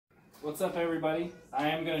What's up, everybody? I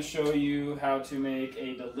am going to show you how to make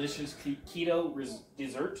a delicious keto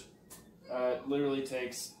dessert. It literally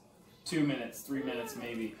takes 2 minutes, 3 minutes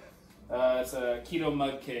maybe. It's a keto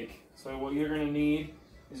mug cake. So what you're going to need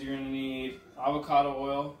is you're going to need avocado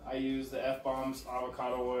oil. I use the F-Bombs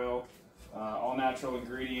avocado oil, all natural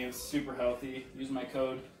ingredients, super healthy. Use my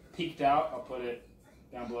code PEAKED OUT. I'll put it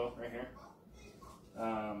down below right here.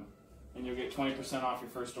 And you'll get 20% off your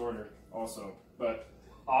first order also. But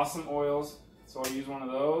awesome oils, so I'll use one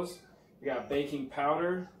of those. We got baking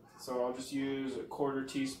powder, so I'll just use a 1/4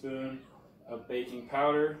 teaspoon of baking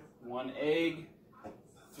powder, 1 egg,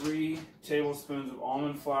 3 tablespoons of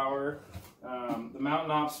almond flour, the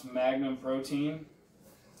Mountain Ops Magnum protein.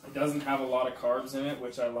 It doesn't have a lot of carbs in it,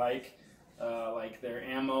 which I like their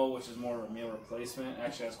ammo, which is more of a meal replacement,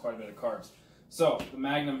 actually has quite a bit of carbs. So the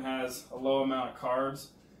Magnum has a low amount of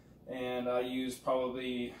carbs, and I use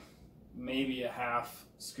probably maybe a 1/2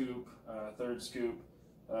 scoop, 1/3 scoop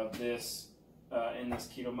of this in this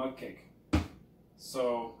keto mug cake.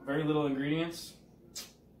 So very little ingredients,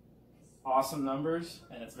 awesome numbers,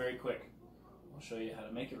 and it's very quick. I'll show you how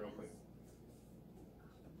to make it real quick.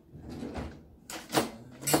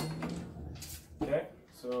 Okay,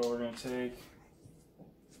 so we're going to take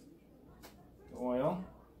the oil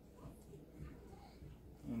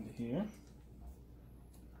into here.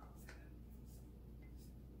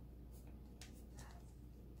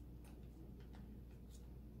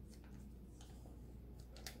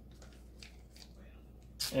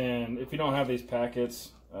 And if you don't have these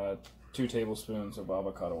packets, 2 tablespoons of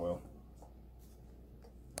avocado oil.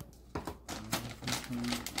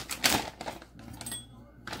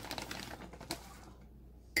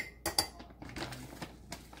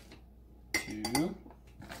 Two.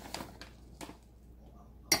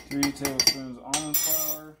 3 tablespoons of almond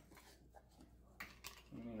flour.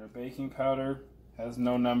 We need our baking powder. Has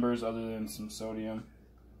no numbers other than some sodium.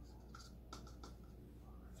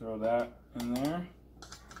 Throw that in there.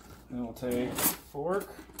 Then we'll take a fork,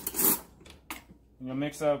 and you'll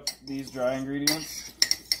mix up these dry ingredients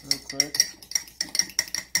real quick.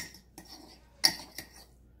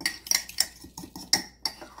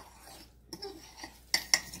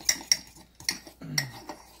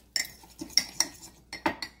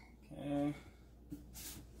 Okay,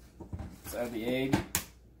 let's add the egg.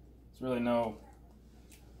 There's really no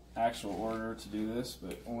actual order to do this,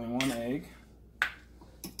 but only 1 egg.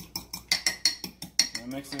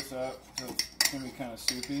 Mix this up so it's going to be kind of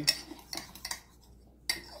soupy.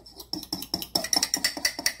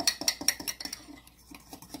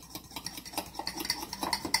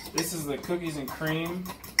 This is the cookies and cream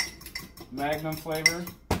Magnum flavor.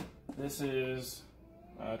 This is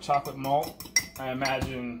chocolate malt. I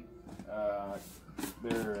imagine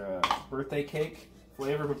their birthday cake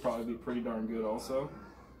flavor would probably be pretty darn good also.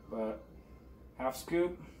 But 1/2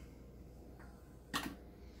 scoop.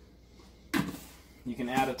 You can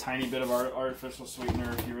add a tiny bit of artificial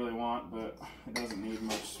sweetener if you really want, but it doesn't need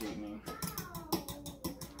much sweetening.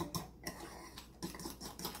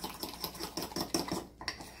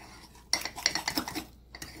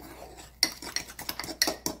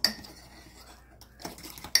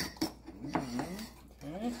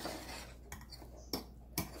 Okay.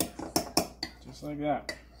 Just like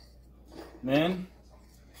that. Then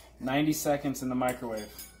 90 seconds in the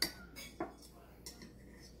microwave.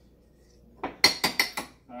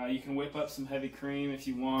 You can whip up some heavy cream if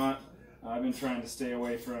you want. I've been trying to stay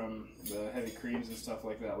away from the heavy creams and stuff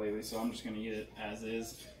like that lately, so I'm just going to eat it as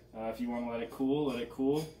is. If you want to let it cool, let it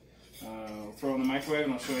cool. We'll throw it in the microwave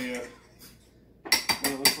and I'll show you what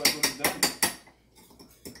it looks like when it's done.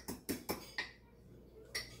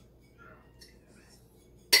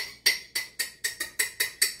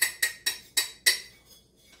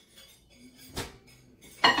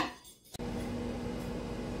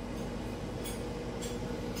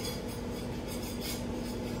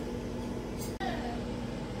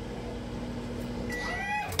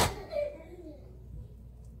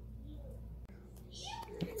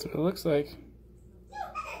 That's what it looks like.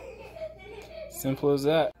 Simple as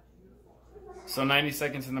that. So 90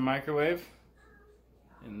 seconds in the microwave,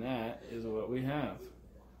 and that is what we have.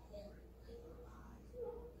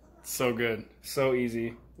 So good, so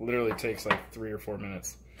easy. Literally takes like 3 or 4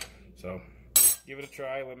 minutes. So give it a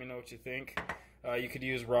try, let me know what you think. You could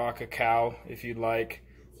use raw cacao if you'd like,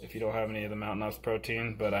 if you don't have any of the Mountain Ops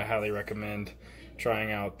protein, but I highly recommend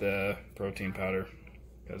trying out the protein powder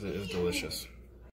because it is delicious.